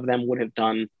neither one of them would have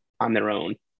done on their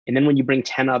own. And then when you bring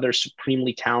 10 other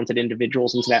supremely talented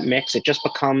individuals into that mix, it just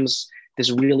becomes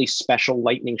this really special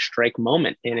lightning strike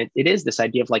moment. And it is this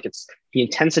idea of like, it's the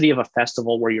intensity of a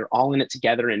festival where you're all in it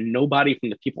together, and nobody from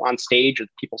the people on stage or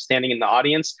the people standing in the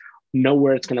audience know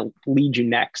where it's going to lead you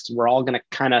next. We're all going to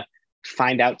kind of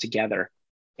find out together.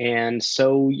 And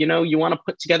so, you want to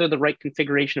put together the right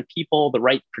configuration of people, the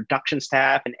right production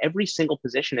staff, and every single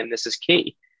position in this is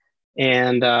key.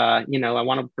 And, I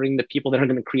want to bring the people that are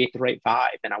going to create the right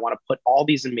vibe. And I want to put all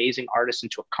these amazing artists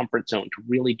into a comfort zone to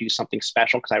really do something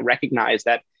special. Because I recognize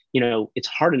that, it's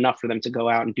hard enough for them to go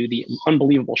out and do the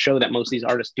unbelievable show that most of these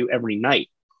artists do every night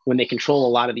when they control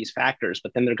a lot of these factors.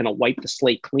 But then they're going to wipe the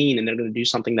slate clean, and they're going to do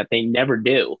something that they never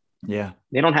do. Yeah.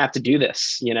 They don't have to do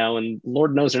this, and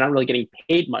Lord knows they're not really getting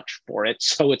paid much for it.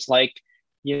 So it's like,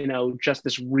 just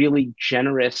this really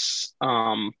generous,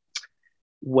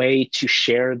 way to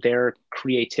share their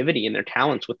creativity and their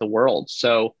talents with the world.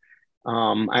 So,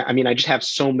 I just have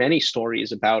so many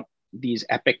stories about these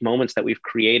epic moments that we've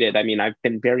created. I've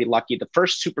been very lucky. The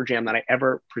first Super Jam that I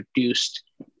ever produced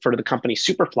for the company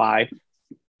Superfly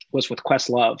was with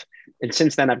Questlove. And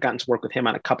since then I've gotten to work with him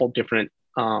on a couple different,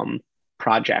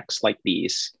 projects like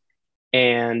these.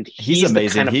 And he's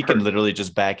amazing. He can literally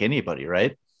just back anybody,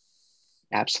 right?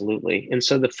 Absolutely. And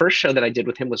so the first show that I did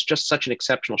with him was just such an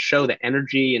exceptional show, the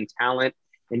energy and talent,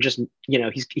 and just,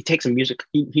 he takes a music,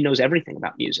 he knows everything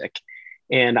about music.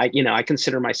 And I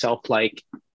consider myself like,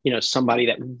 somebody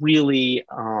that really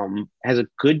has a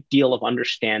good deal of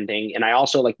understanding. And I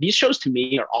also like, these shows to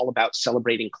me are all about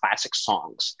celebrating classic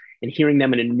songs and hearing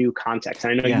them in a new context.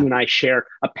 And I know you and I share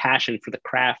a passion for the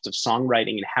craft of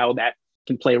songwriting and how that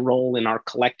can play a role in our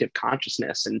collective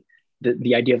consciousness. And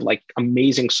the idea of like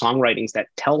amazing songwritings that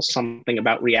tell something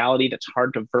about reality that's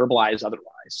hard to verbalize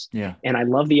otherwise. Yeah. And I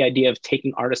love the idea of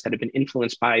taking artists that have been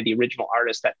influenced by the original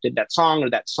artist that did that song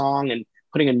and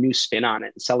putting a new spin on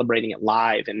it and celebrating it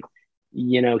live. And,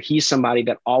 he's somebody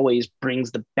that always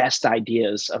brings the best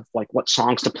ideas of like what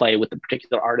songs to play with the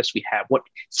particular artist we have, what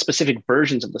specific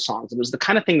versions of the songs. It was the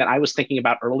kind of thing that I was thinking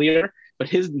about earlier, but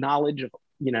his knowledge of,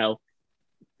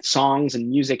 songs and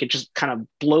music, it just kind of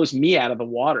blows me out of the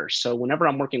water. So whenever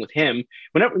I'm working with him,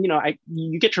 whenever,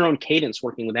 you get your own cadence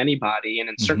working with anybody. And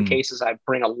in certain cases, I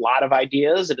bring a lot of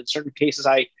ideas. And in certain cases,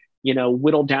 I,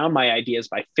 whittle down my ideas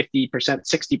by 50%,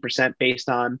 60% based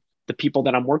on the people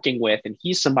that I'm working with. And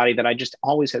he's somebody that I just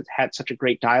always have had such a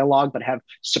great dialogue, but have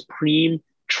supreme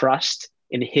trust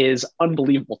in his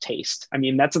unbelievable taste. I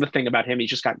mean, that's the thing about him. He's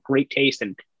just got great taste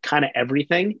in kind of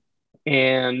everything.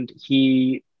 And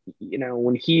he,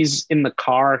 when he's in the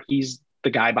car, he's the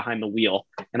guy behind the wheel,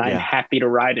 and I'm happy to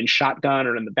ride in shotgun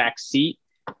or in the back seat.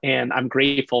 And I'm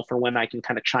grateful for when I can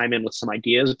kind of chime in with some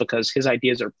ideas, because his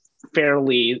ideas are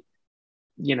fairly,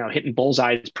 hitting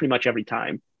bullseyes pretty much every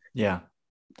time. Yeah.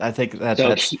 I think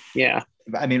that's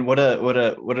I mean, what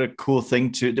a cool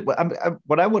thing to.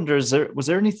 What I wonder is, was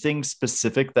there anything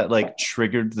specific that like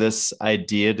triggered this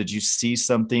idea? Did you see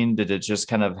something? Did it just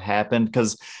kind of happen?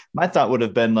 Because my thought would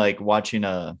have been like watching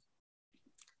a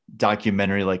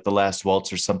documentary like The Last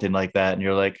Waltz or something like that, and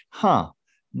you're like,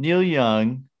 Neil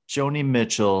Young, Joni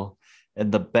Mitchell,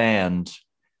 and the band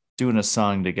doing a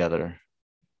song together.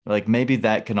 Like maybe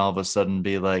that can all of a sudden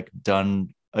be like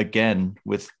done again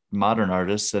with modern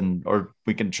artists, or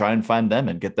we can try and find them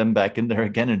and get them back in there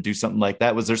again and do something like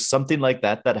that. Was there something like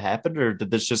that happened, or did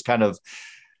this just kind of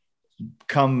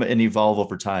come and evolve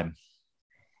over time?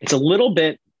 It's a little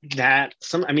bit that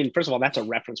first of all, that's a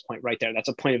reference point right there. That's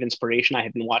a point of inspiration. I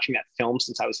had been watching that film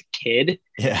since I was a kid.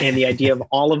 Yeah. And the idea of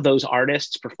all of those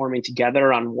artists performing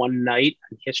together on one night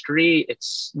in history,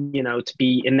 it's, to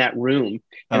be in that room.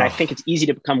 And I think it's easy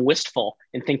to become wistful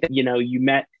and think that, you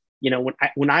met,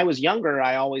 when I was younger,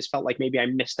 I always felt like maybe I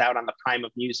missed out on the prime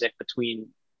of music between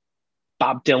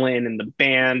Bob Dylan and the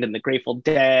band and the Grateful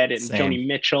Dead and Joni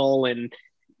Mitchell and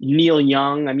Neil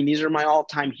Young. I mean, these are my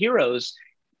all-time heroes.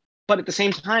 But at the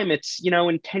same time, it's,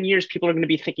 in 10 years, people are going to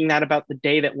be thinking that about the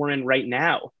day that we're in right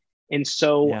now. And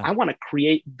so I want to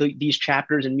create these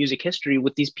chapters in music history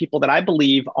with these people that I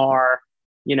believe are,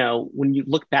 when you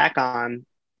look back on,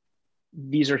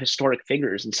 these are historic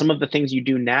figures, and some of the things you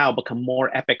do now become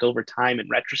more epic over time in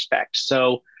retrospect.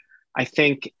 So I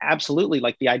think absolutely,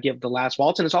 like the idea of The Last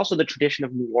Waltz, and it's also the tradition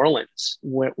of New Orleans,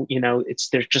 where,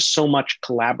 there's just so much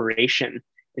collaboration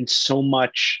and so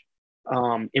much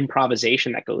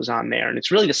improvisation that goes on there. And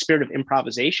it's really the spirit of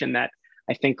improvisation that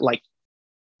I think, like,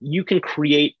 you can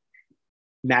create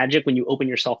magic when you open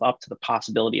yourself up to the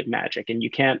possibility of magic. And you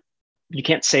can't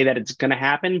say that it's going to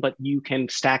happen, but you can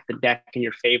stack the deck in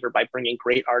your favor by bringing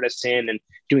great artists in and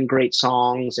doing great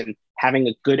songs and having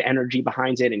a good energy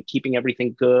behind it and keeping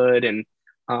everything good, and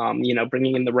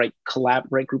bringing in the right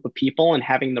group of people and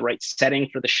having the right setting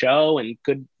for the show and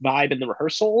good vibe in the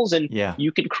rehearsals. And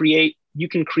you can create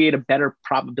a better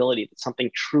probability that something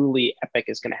truly epic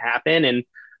is going to happen. And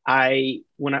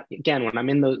when I'm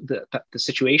in the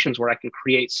situations where I can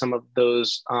create some of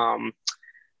those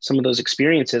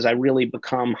experiences, I really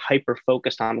become hyper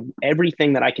focused on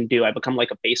everything that I can do. I become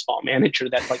like a baseball manager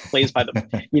that like plays by the,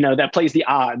 that plays the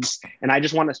odds. And I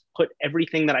just want to put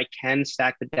everything that I can,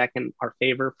 stack the deck in our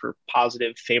favor for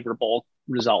positive, favorable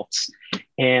results,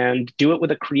 and do it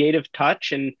with a creative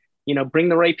touch, and, bring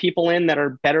the right people in that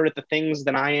are better at the things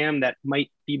than I am that might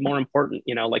be more important,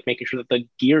 like making sure that the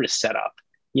gear is set up,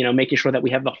 making sure that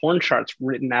we have the horn charts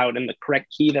written out in the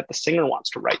correct key that the singer wants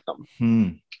to write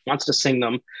them. Wants to sing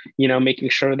them, making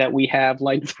sure that we have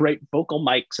like the right vocal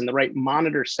mics and the right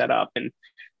monitor set up, and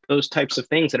those types of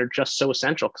things that are just so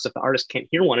essential. Because if the artists can't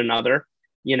hear one another,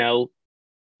 you're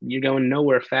going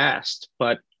nowhere fast.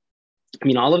 But I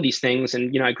mean, all of these things,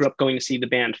 and I grew up going to see the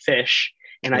band Fish,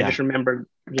 and I just remember,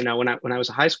 when I was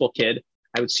a high school kid,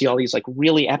 I would see all these like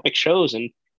really epic shows, and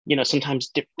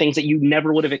sometimes things that you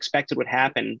never would have expected would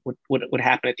happen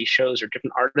at these shows, or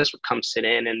different artists would come sit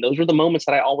in. And those were the moments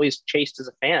that I always chased as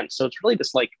a fan. So it's really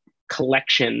this like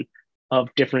collection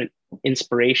of different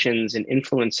inspirations and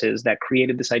influences that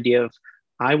created this idea of,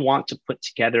 I want to put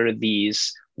together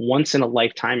these once in a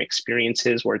lifetime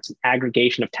experiences where it's an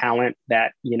aggregation of talent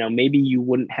that, maybe you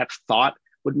wouldn't have thought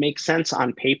would make sense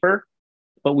on paper,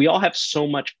 but we all have so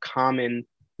much common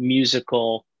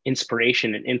musical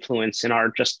inspiration and influence in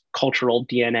our just cultural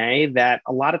DNA that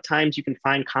a lot of times you can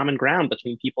find common ground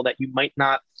between people that you might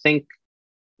not think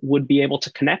would be able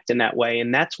to connect in that way.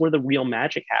 And that's where the real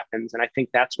magic happens. And I think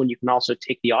that's when you can also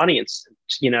take the audience,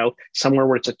 somewhere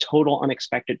where it's a total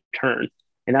unexpected turn.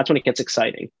 And that's when it gets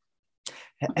exciting.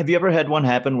 Have you ever had one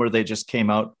happen where they just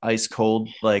came out ice cold?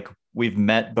 Like, we've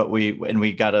met, but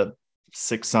we got a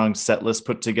 6-song set list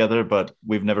put together, but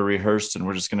we've never rehearsed and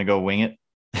we're just going to go wing it.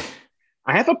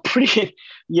 I have a pretty,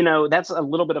 that's a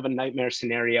little bit of a nightmare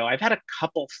scenario. I've had a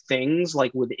couple things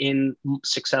like within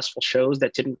successful shows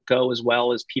that didn't go as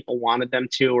well as people wanted them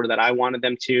to, or that I wanted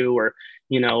them to, or,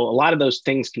 a lot of those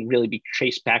things can really be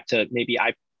traced back to maybe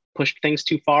I pushed things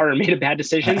too far or made a bad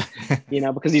decision,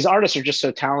 because these artists are just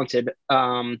so talented.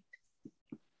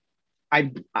 I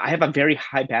have a very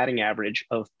high batting average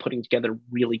of putting together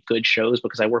really good shows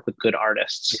because I work with good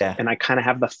artists, and I kind of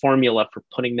have the formula for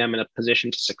putting them in a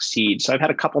position to succeed. So I've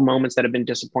had a couple moments that have been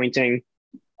disappointing.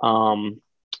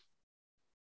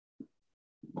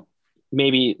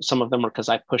 Maybe some of them are because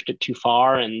I pushed it too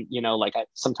far. And, I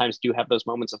sometimes do have those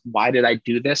moments of why did I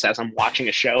do this as I'm watching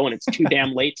a show and it's too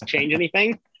damn late to change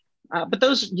anything. But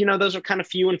those are kind of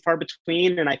few and far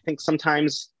between. And I think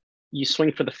sometimes you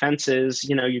swing for the fences,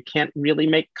 you can't really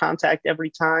make contact every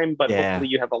time, but hopefully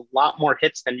you have a lot more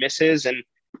hits than misses. And,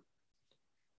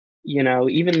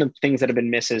 even the things that have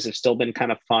been misses have still been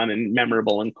kind of fun and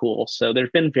memorable and cool. So there's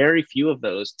been very few of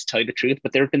those, to tell you the truth,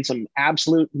 but there have been some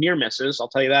absolute near misses. I'll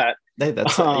tell you that. Hey,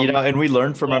 that's, and we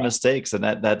learn from our mistakes, and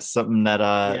that's something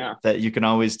that, that you can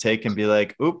always take and be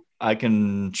like, oop, I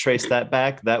can trace that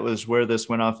back. That was where this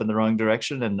went off in the wrong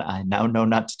direction. And I now know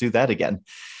not to do that again.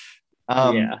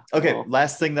 Okay. Cool.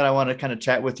 Last thing that I want to kind of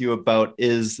chat with you about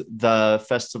is the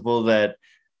festival that,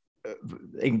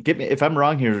 and get me if I'm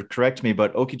wrong here, correct me,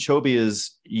 but Okeechobee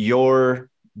is your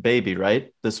baby,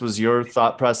 right? This was your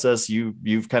thought process.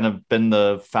 You've kind of been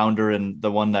the founder and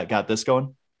the one that got this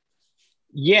going.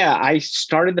 Yeah, I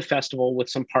started the festival with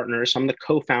some partners. I'm the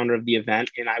co-founder of the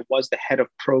event, and I was the head of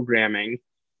programming,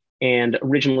 and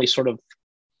originally sort of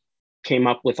came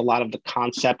up with a lot of the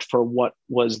concept for what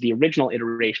was the original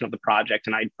iteration of the project.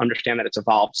 And I understand that it's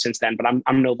evolved since then, but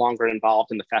I'm no longer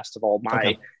involved in the festival.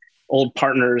 My old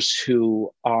partners,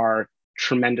 who are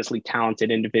tremendously talented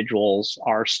individuals,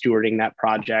 are stewarding that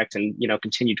project and,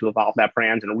 continue to evolve that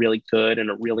brand in a really good and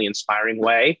a really inspiring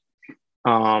way.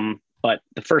 But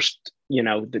the first,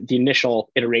 the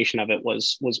initial iteration of it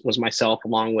was myself,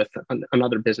 along with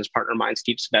another business partner of mine,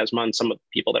 Steve Sebesma, and some of the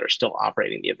people that are still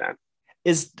operating the event.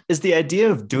 Is the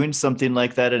idea of doing something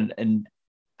like that, and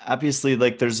obviously,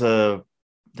 like there's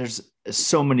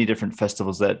so many different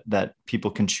festivals that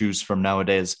people can choose from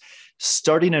nowadays.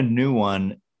 Starting a new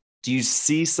one, do you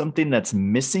see something that's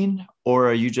missing, or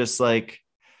are you just like,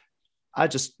 I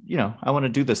want to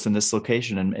do this in this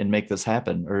location and make this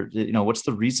happen? Or, what's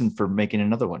the reason for making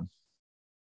another one?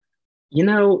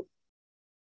 I'm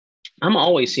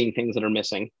always seeing things that are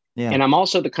missing. Yeah. And I'm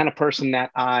also the kind of person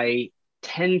that I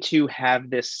tend to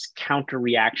have this counter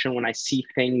reaction when I see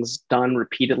things done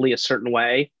repeatedly a certain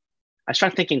way. I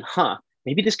start thinking,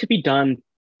 maybe this could be done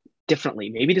differently.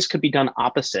 Maybe this could be done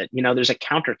opposite. There's a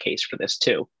counter case for this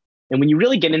too. And when you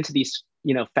really get into these,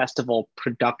 festival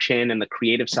production and the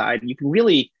creative side, you can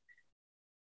really,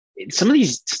 some of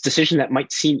these decisions that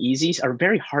might seem easy are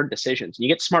very hard decisions. You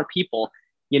get smart people,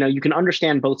 you can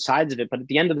understand both sides of it, but at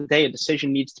the end of the day, a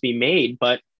decision needs to be made.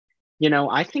 But,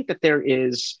 I think that there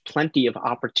is plenty of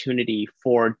opportunity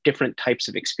for different types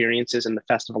of experiences in the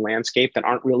festival landscape that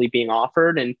aren't really being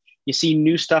offered. And you see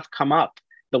new stuff come up.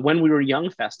 The When We Were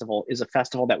Young Festival is a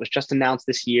festival that was just announced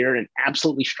this year and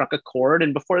absolutely struck a chord.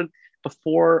 And before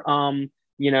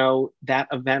that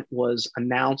event was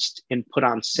announced and put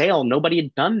on sale, nobody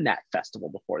had done that festival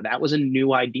before. That was a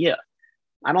new idea.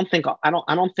 I don't think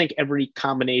every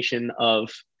combination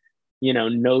of,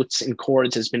 notes and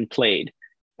chords has been played.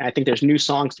 I think there's new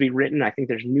songs to be written. I think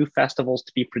there's new festivals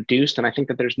to be produced. And I think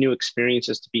that there's new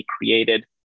experiences to be created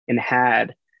and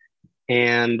had.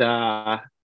 And,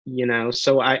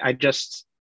 so I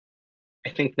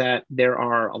think that there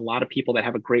are a lot of people that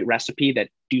have a great recipe that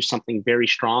do something very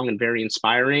strong and very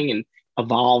inspiring and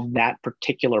evolve that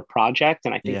particular project.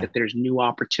 And I think that there's new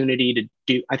opportunity to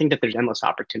do, I think that there's endless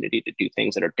opportunity to do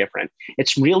things that are different.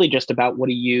 It's really just about what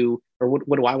do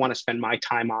I want to spend my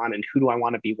time on, and who do I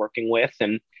want to be working with?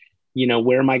 And,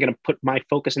 where am I going to put my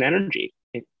focus and energy,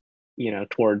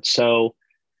 towards? So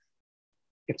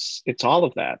it's all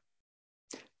of that.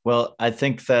 Well, I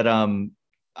think that,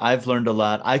 I've learned a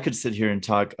lot. I could sit here and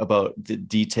talk about the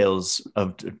details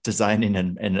of designing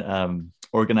and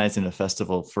organizing a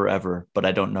festival forever, but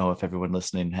I don't know if everyone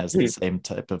listening has the same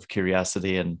type of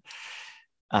curiosity and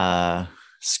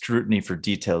scrutiny for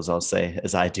details, I'll say,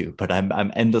 as I do. But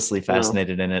I'm endlessly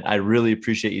fascinated in it. I really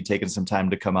appreciate you taking some time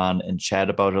to come on and chat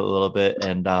about it a little bit.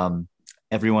 And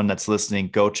everyone that's listening,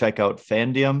 go check out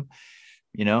Fandium.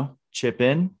 Chip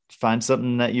in, find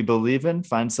something that you believe in,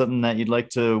 find something that you'd like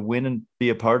to win and be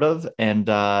a part of. And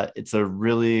it's a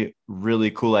really, really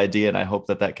cool idea. And I hope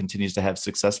that continues to have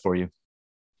success for you.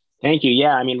 Thank you.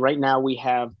 Yeah, I mean, right now we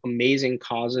have amazing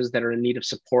causes that are in need of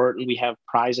support, and we have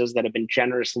prizes that have been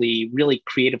generously, really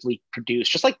creatively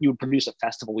produced. Just like you would produce a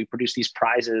festival, we produce these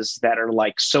prizes that are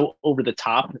like so over the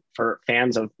top for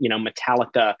fans of,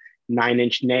 Metallica, Nine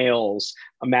Inch Nails,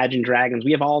 Imagine Dragons.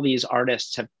 We have all these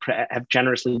artists have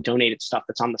generously donated stuff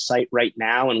that's on the site right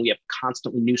now, and we have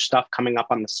constantly new stuff coming up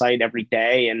on the site every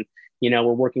day. And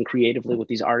we're working creatively with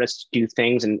these artists to do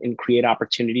things and create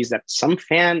opportunities that some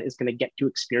fan is going to get to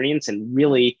experience, and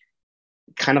really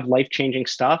kind of life-changing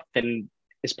stuff. And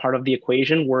as part of the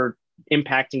equation, we're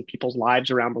impacting people's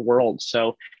lives around the world.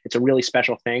 So it's a really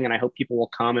special thing. And I hope people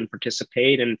will come and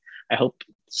participate. And I hope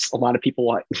a lot of people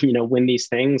will, win these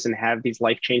things and have these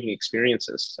life-changing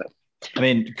experiences. So, I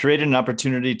mean, creating an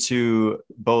opportunity to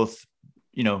both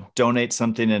donate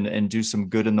something and do some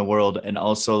good in the world, and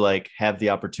also like have the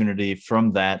opportunity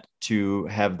from that to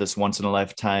have this once in a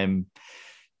lifetime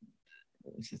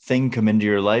thing come into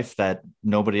your life that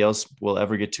nobody else will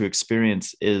ever get to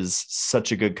experience is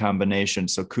such a good combination.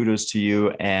 So kudos to you,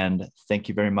 and thank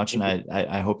you very much. And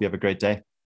I hope you have a great day.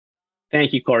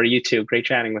 Thank you, Corey. You too. Great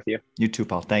chatting with you. You too,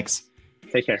 Paul. Thanks.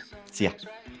 Take care. See ya.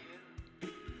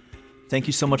 Thank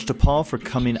you so much to Paul for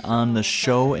coming on the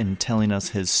show and telling us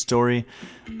his story.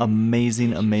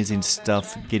 Amazing, amazing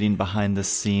stuff, getting behind the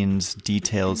scenes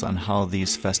details on how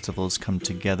these festivals come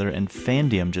together. And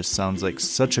Fandium just sounds like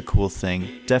such a cool thing.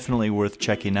 Definitely worth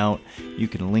checking out. You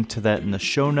can link to that in the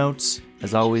show notes.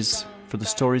 As always, for the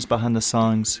stories behind the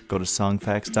songs, go to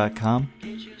songfacts.com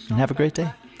and have a great day.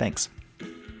 Thanks.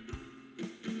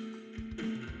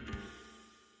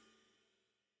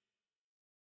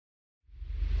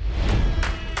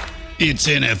 It's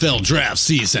NFL draft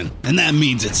season, and that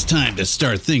means it's time to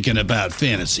start thinking about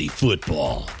fantasy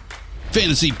football.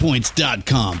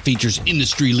 FantasyPoints.com features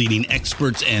industry-leading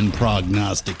experts and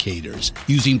prognosticators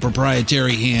using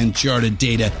proprietary hand-charted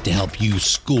data to help you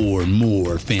score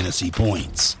more fantasy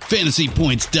points.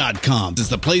 FantasyPoints.com is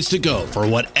the place to go for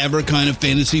whatever kind of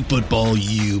fantasy football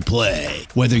you play.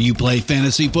 Whether you play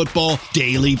fantasy football,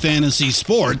 daily fantasy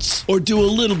sports, or do a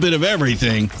little bit of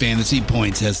everything, Fantasy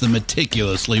Points has the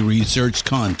meticulously researched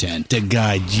content to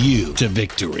guide you to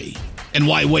victory. And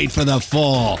why wait for the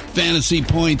fall? Fantasy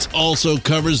Points also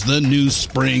covers the new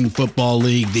spring football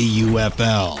league, the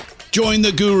UFL. Join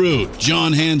the guru,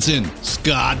 John Hansen,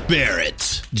 Scott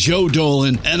Barrett, Joe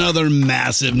Dolan, and other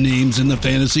massive names in the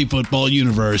fantasy football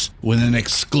universe with an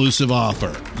exclusive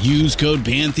offer. Use code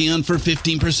Pantheon for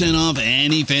 15% off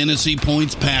any Fantasy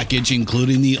Points package,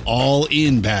 including the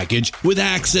all-in package, with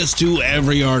access to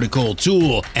every article,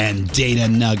 tool, and data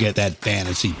nugget that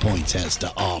Fantasy Points has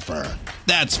to offer.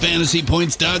 That's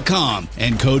FantasyPoints.com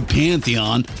and code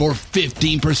Pantheon for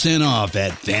 15% off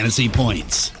at Fantasy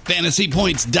Points.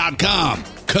 FantasyPoints.com,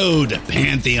 code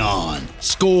Pantheon.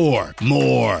 Score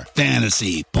more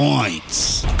fantasy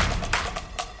points.